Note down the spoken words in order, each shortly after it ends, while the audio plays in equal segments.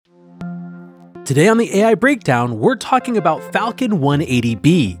Today on the AI Breakdown, we're talking about Falcon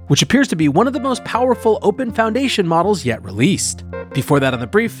 180B, which appears to be one of the most powerful open foundation models yet released. Before that on the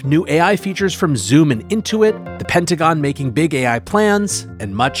brief, new AI features from Zoom and Intuit, the Pentagon making big AI plans,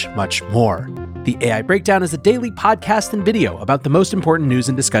 and much, much more. The AI Breakdown is a daily podcast and video about the most important news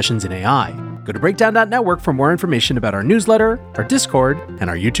and discussions in AI. Go to breakdown.network for more information about our newsletter, our Discord,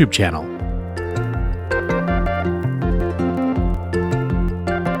 and our YouTube channel.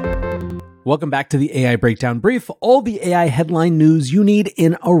 Welcome back to the AI Breakdown Brief, all the AI headline news you need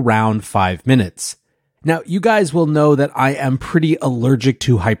in around 5 minutes. Now, you guys will know that I am pretty allergic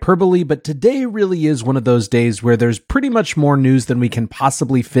to hyperbole, but today really is one of those days where there's pretty much more news than we can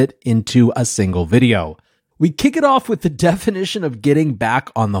possibly fit into a single video. We kick it off with the definition of getting back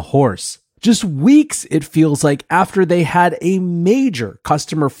on the horse. Just weeks, it feels like, after they had a major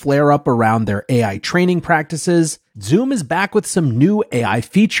customer flare-up around their AI training practices, Zoom is back with some new AI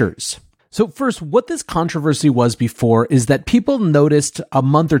features. So first, what this controversy was before is that people noticed a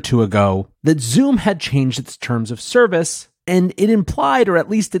month or two ago that Zoom had changed its terms of service, and it implied, or at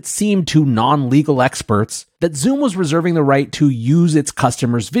least it seemed to non-legal experts, that Zoom was reserving the right to use its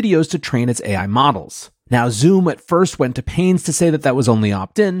customers' videos to train its AI models. Now, Zoom at first went to pains to say that that was only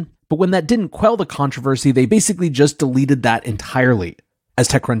opt-in, but when that didn't quell the controversy, they basically just deleted that entirely. As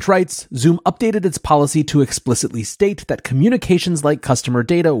TechCrunch writes, Zoom updated its policy to explicitly state that communications like customer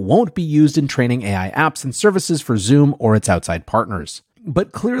data won't be used in training AI apps and services for Zoom or its outside partners.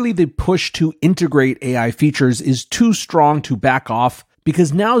 But clearly the push to integrate AI features is too strong to back off,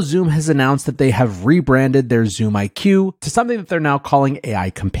 because now Zoom has announced that they have rebranded their Zoom IQ to something that they're now calling AI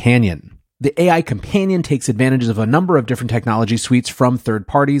Companion. The AI Companion takes advantages of a number of different technology suites from third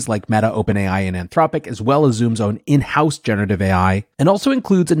parties like Meta, OpenAI, and Anthropic, as well as Zoom's own in-house generative AI, and also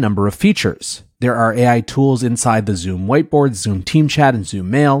includes a number of features. There are AI tools inside the Zoom Whiteboard, Zoom Team Chat, and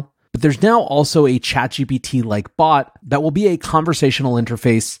Zoom Mail, but there's now also a ChatGPT-like bot that will be a conversational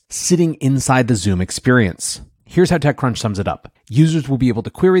interface sitting inside the Zoom experience. Here's how TechCrunch sums it up. Users will be able to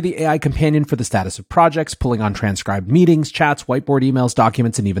query the AI Companion for the status of projects, pulling on transcribed meetings, chats, whiteboard emails,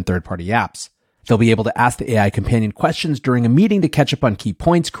 documents, and even third-party apps. They'll be able to ask the AI Companion questions during a meeting to catch up on key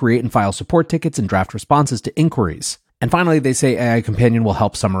points, create and file support tickets, and draft responses to inquiries. And finally, they say AI Companion will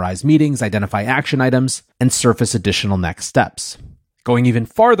help summarize meetings, identify action items, and surface additional next steps. Going even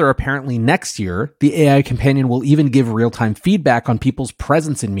farther, apparently next year, the AI Companion will even give real-time feedback on people's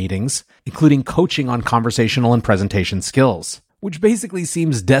presence in meetings, including coaching on conversational and presentation skills, which basically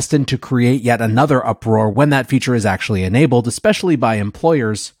seems destined to create yet another uproar when that feature is actually enabled, especially by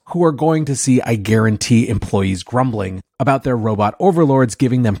employers who are going to see, I guarantee, employees grumbling about their robot overlords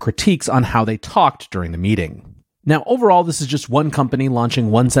giving them critiques on how they talked during the meeting. Now, overall, this is just one company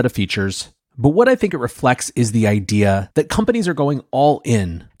launching one set of features. But what I think it reflects is the idea that companies are going all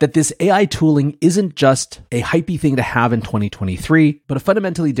in, that this AI tooling isn't just a hypey thing to have in 2023, but a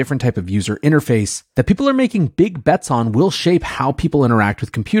fundamentally different type of user interface that people are making big bets on will shape how people interact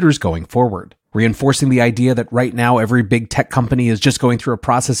with computers going forward. Reinforcing the idea that right now every big tech company is just going through a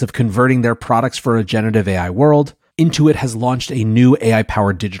process of converting their products for a generative AI world, Intuit has launched a new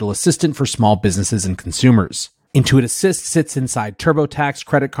AI-powered digital assistant for small businesses and consumers. Intuit Assist sits inside TurboTax,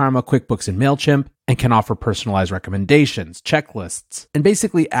 Credit Karma, QuickBooks, and MailChimp, and can offer personalized recommendations, checklists, and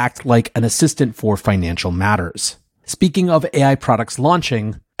basically act like an assistant for financial matters. Speaking of AI products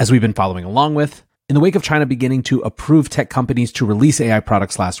launching, as we've been following along with, in the wake of China beginning to approve tech companies to release AI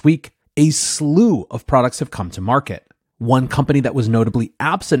products last week, a slew of products have come to market. One company that was notably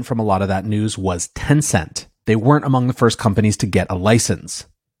absent from a lot of that news was Tencent. They weren't among the first companies to get a license.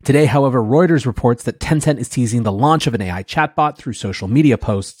 Today, however, Reuters reports that Tencent is teasing the launch of an AI chatbot through social media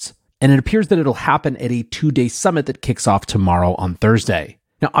posts, and it appears that it'll happen at a 2-day summit that kicks off tomorrow on Thursday.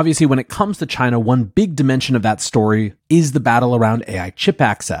 Now, obviously, when it comes to China, one big dimension of that story is the battle around AI chip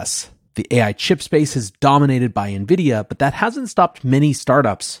access. The AI chip space is dominated by NVIDIA, but that hasn't stopped many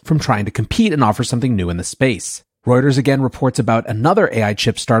startups from trying to compete and offer something new in the space. Reuters again reports about another AI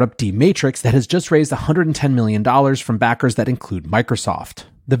chip startup, D-Matrix, that has just raised $110 million from backers that include Microsoft.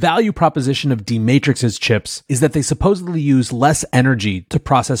 The value proposition of D-Matrix's chips is that they supposedly use less energy to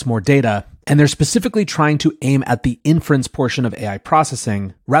process more data, and they're specifically trying to aim at the inference portion of AI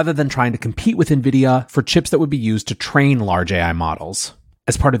processing rather than trying to compete with NVIDIA for chips that would be used to train large AI models.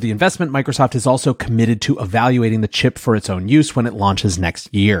 As part of the investment, Microsoft is also committed to evaluating the chip for its own use when it launches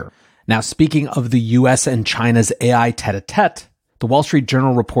next year. Now, speaking of the US and China's AI tete-a-tete, the Wall Street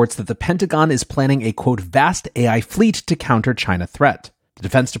Journal reports that the Pentagon is planning a, quote, vast AI fleet to counter China threat. The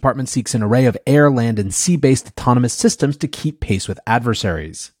Defense Department seeks an array of air, land, and sea-based autonomous systems to keep pace with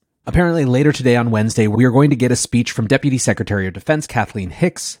adversaries. Apparently later today on Wednesday, we are going to get a speech from Deputy Secretary of Defense Kathleen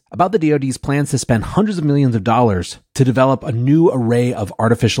Hicks about the DoD's plans to spend hundreds of millions of dollars to develop a new array of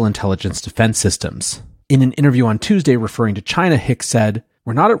artificial intelligence defense systems. In an interview on Tuesday referring to China, Hicks said,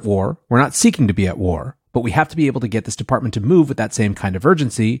 "We're not at war, we're not seeking to be at war, but we have to be able to get this department to move with that same kind of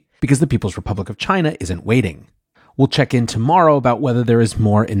urgency because the People's Republic of China isn't waiting." We'll check in tomorrow about whether there is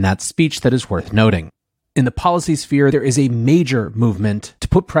more in that speech that is worth noting. In the policy sphere, there is a major movement to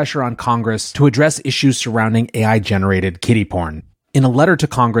put pressure on Congress to address issues surrounding AI-generated kiddie porn. In a letter to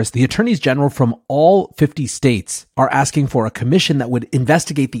Congress, the attorneys general from all 50 states are asking for a commission that would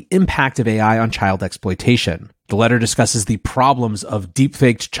investigate the impact of AI on child exploitation. The letter discusses the problems of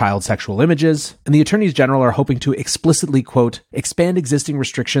deepfaked child sexual images, and the attorneys general are hoping to explicitly, quote, expand existing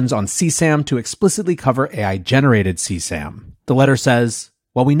restrictions on CSAM to explicitly cover AI-generated CSAM. The letter says,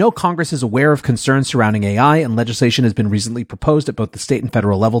 while we know Congress is aware of concerns surrounding AI and legislation has been recently proposed at both the state and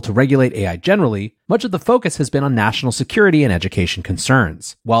federal level to regulate AI generally, much of the focus has been on national security and education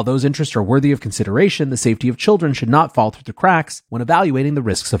concerns. While those interests are worthy of consideration, the safety of children should not fall through the cracks when evaluating the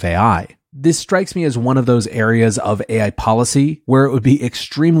risks of AI. This strikes me as one of those areas of AI policy where it would be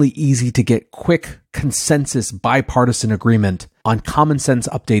extremely easy to get quick consensus bipartisan agreement on common sense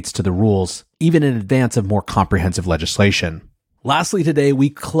updates to the rules, even in advance of more comprehensive legislation. Lastly today, we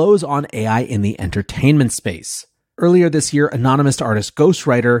close on AI in the entertainment space. Earlier this year, anonymous artist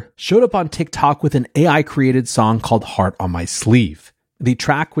Ghostwriter showed up on TikTok with an AI-created song called Heart on My Sleeve. The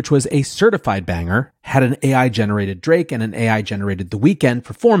track, which was a certified banger, had an AI-generated Drake and an AI-generated The Weeknd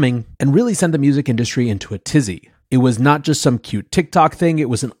performing and really sent the music industry into a tizzy. It was not just some cute TikTok thing, it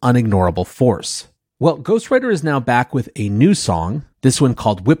was an unignorable force. Well, Ghostwriter is now back with a new song, this one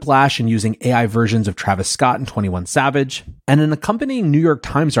called Whiplash and using AI versions of Travis Scott and 21 Savage. And an accompanying New York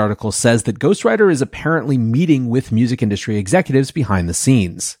Times article says that Ghostwriter is apparently meeting with music industry executives behind the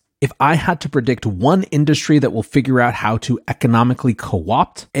scenes. If I had to predict one industry that will figure out how to economically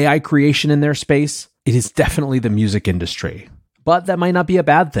co-opt AI creation in their space, it is definitely the music industry. But that might not be a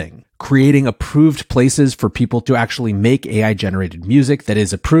bad thing. Creating approved places for people to actually make AI-generated music that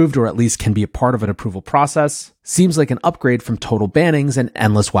is approved or at least can be a part of an approval process seems like an upgrade from total bannings and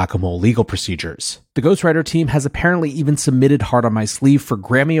endless whack-a-mole legal procedures. The Ghostwriter team has apparently even submitted Heart on My Sleeve for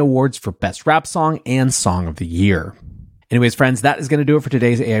Grammy Awards for Best Rap Song and Song of the Year. Anyways, friends, that is going to do it for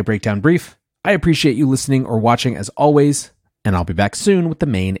today's AI Breakdown Brief. I appreciate you listening or watching as always, and I'll be back soon with the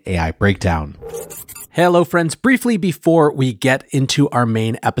main AI Breakdown. Hello, friends. Briefly before we get into our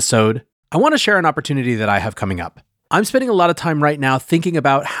main episode, I want to share an opportunity that I have coming up. I'm spending a lot of time right now thinking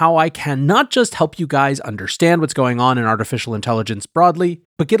about how I can not just help you guys understand what's going on in artificial intelligence broadly,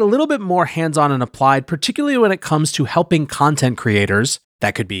 but get a little bit more hands-on and applied, particularly when it comes to helping content creators.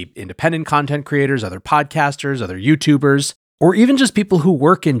 That could be independent content creators, other podcasters, other YouTubers, or even just people who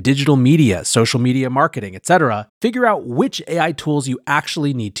work in digital media, social media marketing, etc., figure out which AI tools you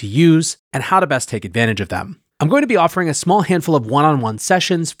actually need to use and how to best take advantage of them. I'm going to be offering a small handful of one-on-one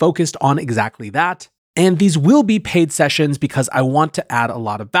sessions focused on exactly that, and these will be paid sessions because I want to add a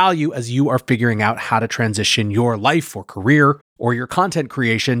lot of value as you are figuring out how to transition your life or career or your content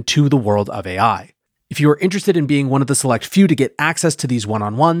creation to the world of AI. If you are interested in being one of the select few to get access to these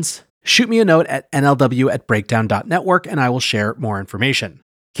one-on-ones, shoot me a note at nlw@breakdown.network and I will share more information.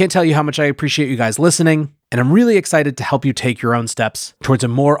 Can't tell you how much I appreciate you guys listening, and I'm really excited to help you take your own steps towards a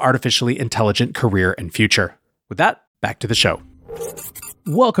more artificially intelligent career and future. With that, back to the show.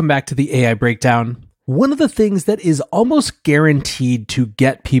 Welcome back to the AI Breakdown. One of the things that is almost guaranteed to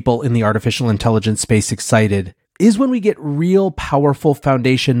get people in the artificial intelligence space excited is when we get real powerful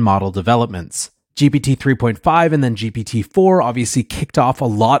foundation model developments. GPT 3.5 and then GPT-4 obviously kicked off a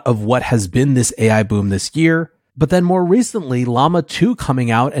lot of what has been this AI boom this year. But then more recently, Llama 2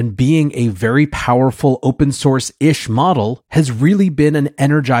 coming out and being a very powerful open source-ish model has really been an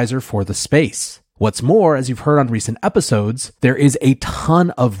energizer for the space. What's more, as you've heard on recent episodes, there is a ton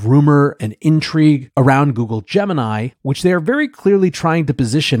of rumor and intrigue around Google Gemini, which they are very clearly trying to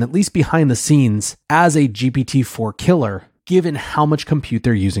position, at least behind the scenes, as a GPT-4 killer, given how much compute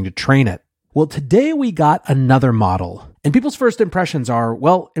they're using to train it. Well, today we got another model, and people's first impressions are,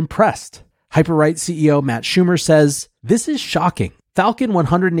 well, impressed. Hyperwrite CEO Matt Schumer says, "This is shocking. Falcon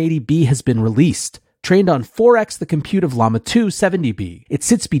 180B has been released. Trained on 4x the compute of Llama 2 70B. It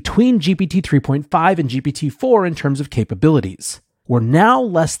sits between GPT 3.5 and GPT-4 in terms of capabilities. We're now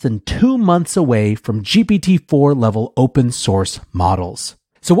less than 2 months away from GPT-4 level open source models."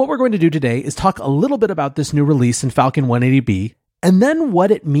 So what we're going to do today is talk a little bit about this new release in Falcon 180B, and then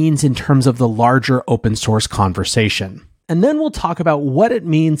what it means in terms of the larger open source conversation. and then we'll talk about what it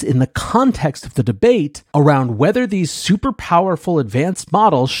means in the context of the debate around whether these super powerful advanced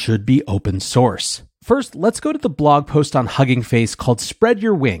models should be open source. First, let's go to the blog post on Hugging Face called Spread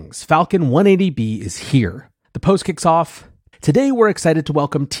Your Wings, Falcon 180B is here. The post kicks off, today we're excited to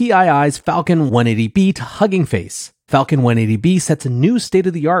welcome TII's Falcon 180B to Hugging Face. Falcon 180B sets a new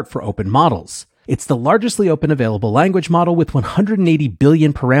state-of-the-art for open models. It's the largestly open available language model with 180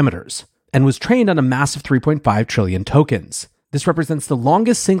 billion parameters, and was trained on a massive 3.5 trillion tokens. This represents the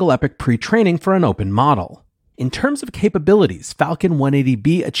longest single epoch pre-training for an open model. In terms of capabilities, Falcon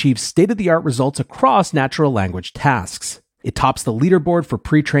 180B achieves state-of-the-art results across natural language tasks. It tops the leaderboard for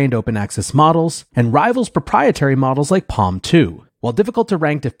pre-trained open access models and rivals proprietary models like PaLM 2. While difficult to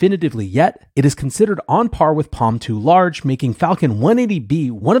rank definitively yet, it is considered on par with PaLM 2 Large, making Falcon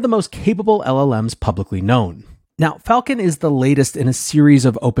 180B one of the most capable LLMs publicly known. Now, Falcon is the latest in a series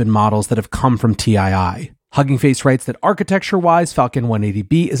of open models that have come from TII. Hugging Face writes that architecture-wise, Falcon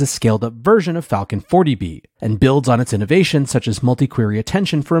 180B is a scaled-up version of Falcon 40B and builds on its innovations such as multi-query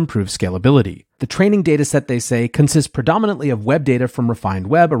attention for improved scalability. The training dataset, they say, consists predominantly of web data from refined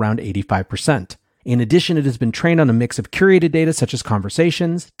web, around 85%. In addition, it has been trained on a mix of curated data such as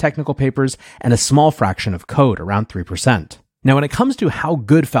conversations, technical papers, and a small fraction of code, around 3%. Now, when it comes to how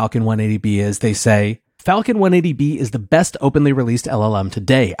good Falcon 180B is, they say, Falcon 180B is the best openly released LLM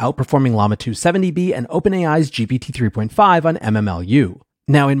today, outperforming Llama 2 70B and OpenAI's GPT-3.5 on MMLU.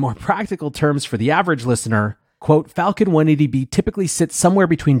 Now, in more practical terms for the average listener, quote, Falcon 180B typically sits somewhere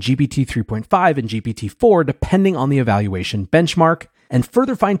between GPT-3.5 and GPT-4 depending on the evaluation benchmark, and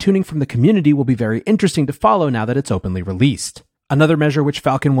further fine-tuning from the community will be very interesting to follow now that it's openly released. Another measure which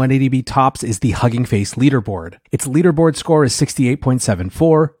Falcon 180B tops is the Hugging Face leaderboard. Its leaderboard score is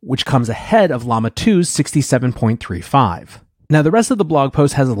 68.74, which comes ahead of Llama 2's 67.35. Now, the rest of the blog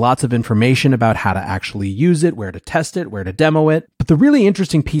post has lots of information about how to actually use it, where to test it, where to demo it. But the really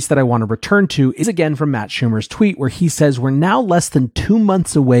interesting piece that I want to return to is again from Matt Schumer's tweet, where he says we're now less than 2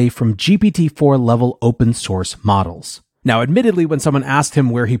 months away from GPT-4 level open source models. Now, admittedly, when someone asked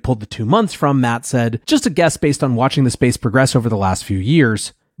him where he pulled the 2 months from, Matt said, just a guess based on watching the space progress over the last few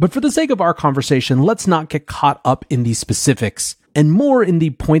years. But for the sake of our conversation, let's not get caught up in these specifics, and more in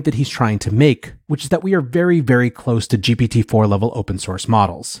the point that he's trying to make, which is that we are very, very close to GPT-4 level open source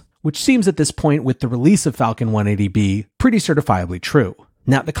models, which seems at this point with the release of Falcon 180B pretty certifiably true.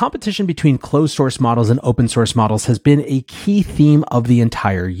 Now, the competition between closed source models and open source models has been a key theme of the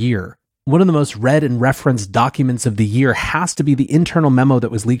entire year. One of the most read and referenced documents of the year has to be the internal memo that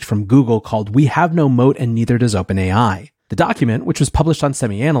was leaked from Google called We Have No Moat and Neither Does OpenAI. The document, which was published on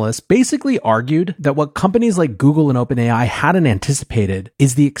Semi-Analyst, basically argued that what companies like Google and OpenAI hadn't anticipated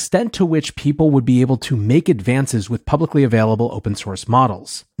is the extent to which people would be able to make advances with publicly available open source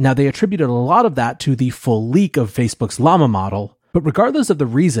models. Now, they attributed a lot of that to the full leak of Facebook's Llama model, but regardless of the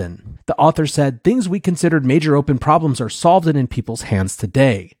reason, the author said things we considered major open problems are solved and in people's hands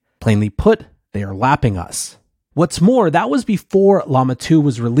today. Plainly put, they are lapping us. What's more, that was before Llama 2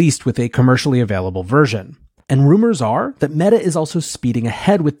 was released with a commercially available version. And rumors are that Meta is also speeding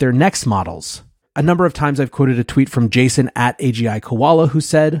ahead with their next models. A number of times I've quoted a tweet from Jason at AGI Koala who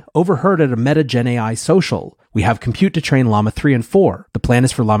said, overheard at a Meta Gen AI social, we have compute to train Llama 3 and 4. The plan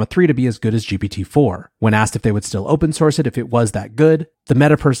is for Llama 3 to be as good as GPT-4. When asked if they would still open source it if it was that good, the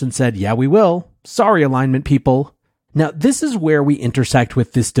Meta person said, yeah, we will. Sorry, alignment people. Now, this is where we intersect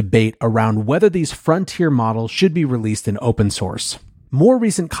with this debate around whether these frontier models should be released in open source. More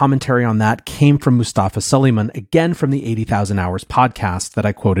recent commentary on that came from Mustafa Suleyman, again from the 80,000 Hours podcast that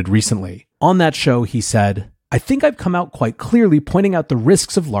I quoted recently. On that show, he said, I think I've come out quite clearly pointing out the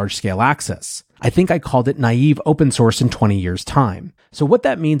risks of large-scale access. I think I called it naive open source in 20 years' time. So what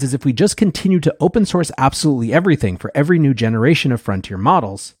that means is if we just continue to open source absolutely everything for every new generation of frontier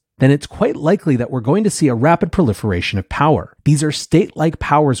models, then it's quite likely that we're going to see a rapid proliferation of power. These are state-like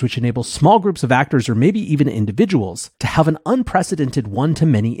powers which enable small groups of actors or maybe even individuals to have an unprecedented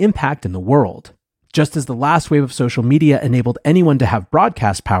one-to-many impact in the world. Just as the last wave of social media enabled anyone to have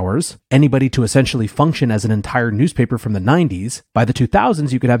broadcast powers, anybody to essentially function as an entire newspaper from the 90s, by the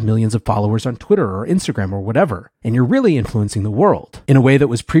 2000s you could have millions of followers on Twitter or Instagram or whatever, and you're really influencing the world in a way that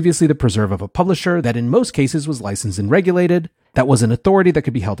was previously the preserve of a publisher that in most cases was licensed and regulated, that was an authority that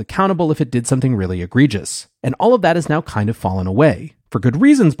could be held accountable if it did something really egregious. And all of that has now kind of fallen away. For good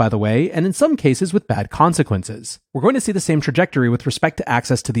reasons, by the way, and in some cases with bad consequences. We're going to see the same trajectory with respect to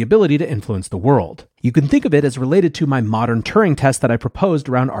access to the ability to influence the world. You can think of it as related to my modern Turing test that I proposed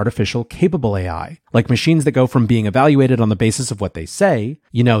around artificial capable AI, like machines that go from being evaluated on the basis of what they say,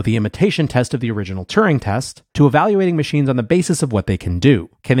 the imitation test of the original Turing test, to evaluating machines on the basis of what they can do.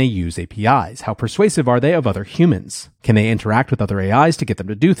 Can they use APIs? How persuasive are they of other humans? Can they interact with other AIs to get them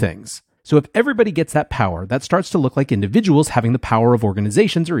to do things? So if everybody gets that power, that starts to look like individuals having the power of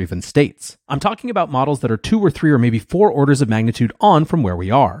organizations or even states. I'm talking about models that are 2 or 3 or maybe 4 orders of magnitude on from where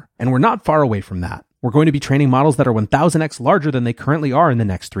we are. And we're not far away from that. We're going to be training models that are 1000x larger than they currently are in the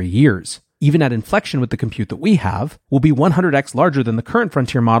next 3 years. Even at inflection with the compute that we have, will be 100x larger than the current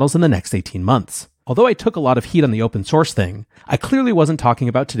frontier models in the next 18 months. Although I took a lot of heat on the open source thing, I clearly wasn't talking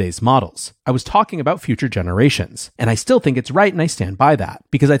about today's models. I was talking about future generations. And I still think it's right, and I stand by that.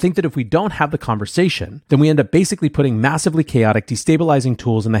 Because I think that if we don't have the conversation, then we end up basically putting massively chaotic, destabilizing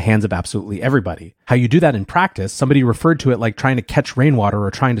tools in the hands of absolutely everybody. How you do that in practice, somebody referred to it like trying to catch rainwater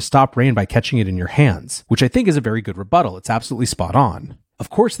or trying to stop rain by catching it in your hands, which I think is a very good rebuttal. It's absolutely spot on. Of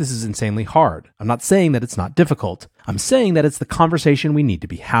course, this is insanely hard. I'm not saying that it's not difficult. I'm saying that it's the conversation we need to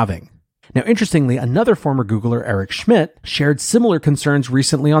be having. Now, interestingly, another former Googler, Eric Schmidt, shared similar concerns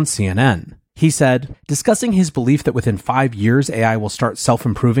recently on CNN. He said, discussing his belief that within 5 years AI will start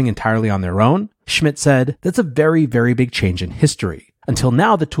self-improving entirely on their own, Schmidt said, that's a very, very big change in history. Until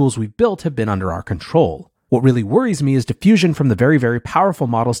now, the tools we've built have been under our control. What really worries me is diffusion from the very, very powerful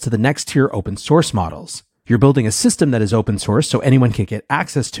models to the next tier open source models. You're building a system that is open source so anyone can get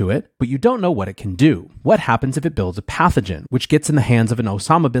access to it, but you don't know what it can do. What happens if it builds a pathogen, which gets in the hands of an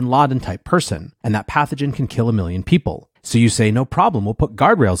Osama bin Laden type person, and that pathogen can kill 1 million people? So you say, no problem, we'll put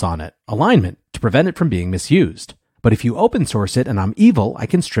guardrails on it, alignment, to prevent it from being misused. But if you open source it and I'm evil, I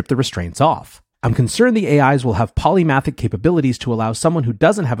can strip the restraints off. I'm concerned the AIs will have polymathic capabilities to allow someone who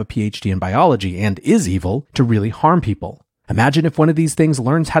doesn't have a PhD in biology and is evil to really harm people. Imagine if one of these things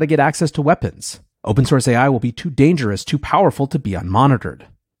learns how to get access to weapons. Open source AI will be too dangerous, too powerful to be unmonitored.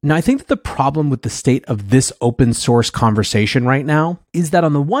 Now, I think that the problem with the state of this open source conversation right now is that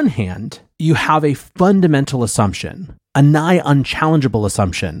on the one hand, you have a fundamental assumption, a nigh unchallengeable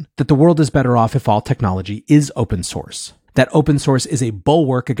assumption, that the world is better off if all technology is open source, that open source is a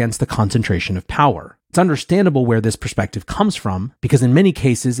bulwark against the concentration of power. It's understandable where this perspective comes from, because in many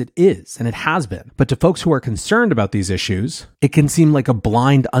cases it is, and it has been. But to folks who are concerned about these issues, it can seem like a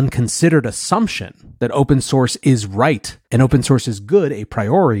blind, unconsidered assumption that open source is right and open source is good a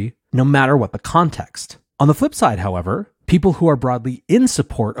priori, no matter what the context. On the flip side, however, people who are broadly in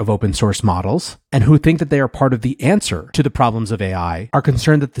support of open source models and who think that they are part of the answer to the problems of AI are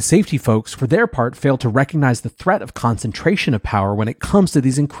concerned that the safety folks, for their part, fail to recognize the threat of concentration of power when it comes to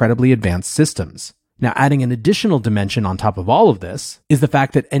these incredibly advanced systems. Now, adding an additional dimension on top of all of this is the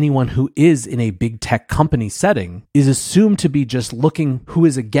fact that anyone who is in a big tech company setting is assumed to be just looking who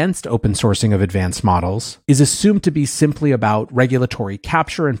is against open sourcing of advanced models, is assumed to be simply about regulatory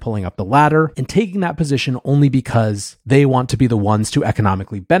capture and pulling up the ladder and taking that position only because they want to be the ones to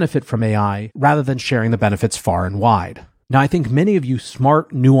economically benefit from AI rather than sharing the benefits far and wide. Now, I think many of you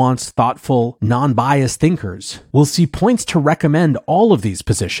smart, nuanced, thoughtful, non-biased thinkers will see points to recommend all of these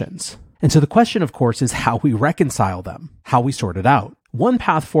positions. And so the question, of course, is how we reconcile them, how we sort it out. One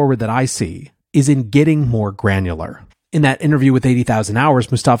path forward that I see is in getting more granular. In that interview with 80,000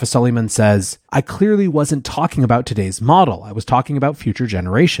 Hours, Mustafa Suleyman says, I clearly wasn't talking about today's model. I was talking about future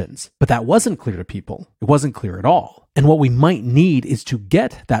generations. But that wasn't clear to people. It wasn't clear at all. And what we might need is to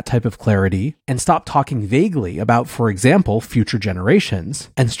get that type of clarity and stop talking vaguely about, for example, future generations,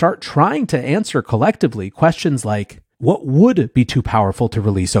 and start trying to answer collectively questions like, what would be too powerful to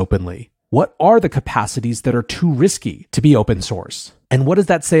release openly? What are the capacities that are too risky to be open source? And what does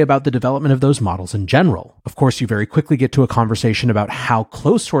that say about the development of those models in general? Of course, you very quickly get to a conversation about how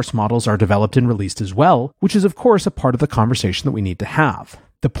closed source models are developed and released as well, which is, of course, a part of the conversation that we need to have.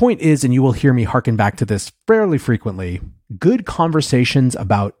 The point is, and you will hear me harken back to this fairly frequently, good conversations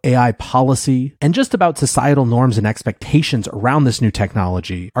about AI policy and just about societal norms and expectations around this new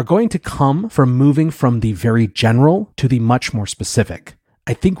technology are going to come from moving from the very general to the much more specific.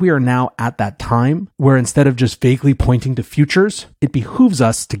 I think we are now at that time where instead of just vaguely pointing to futures, it behooves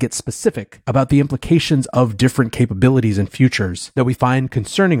us to get specific about the implications of different capabilities and futures that we find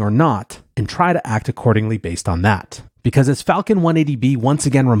concerning or not, and try to act accordingly based on that. Because as Falcon 180B once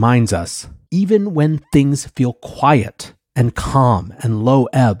again reminds us, even when things feel quiet and calm and low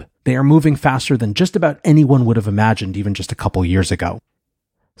ebb, they are moving faster than just about anyone would have imagined even just a couple years ago.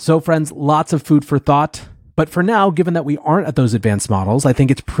 So friends, lots of food for thought. But for now, given that we aren't at those advanced models, I think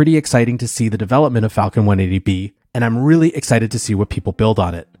it's pretty exciting to see the development of Falcon 180B and I'm really excited to see what people build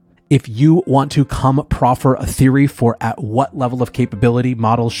on it. If you want to come proffer a theory for at what level of capability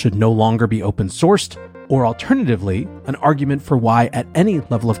models should no longer be open sourced, or alternatively, an argument for why at any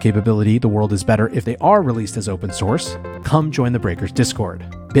level of capability the world is better if they are released as open source, come join the Breakers Discord,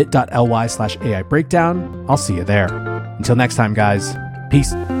 bit.ly/AI Breakdown. I'll see you there. Until next time, guys,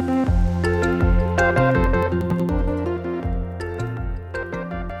 peace.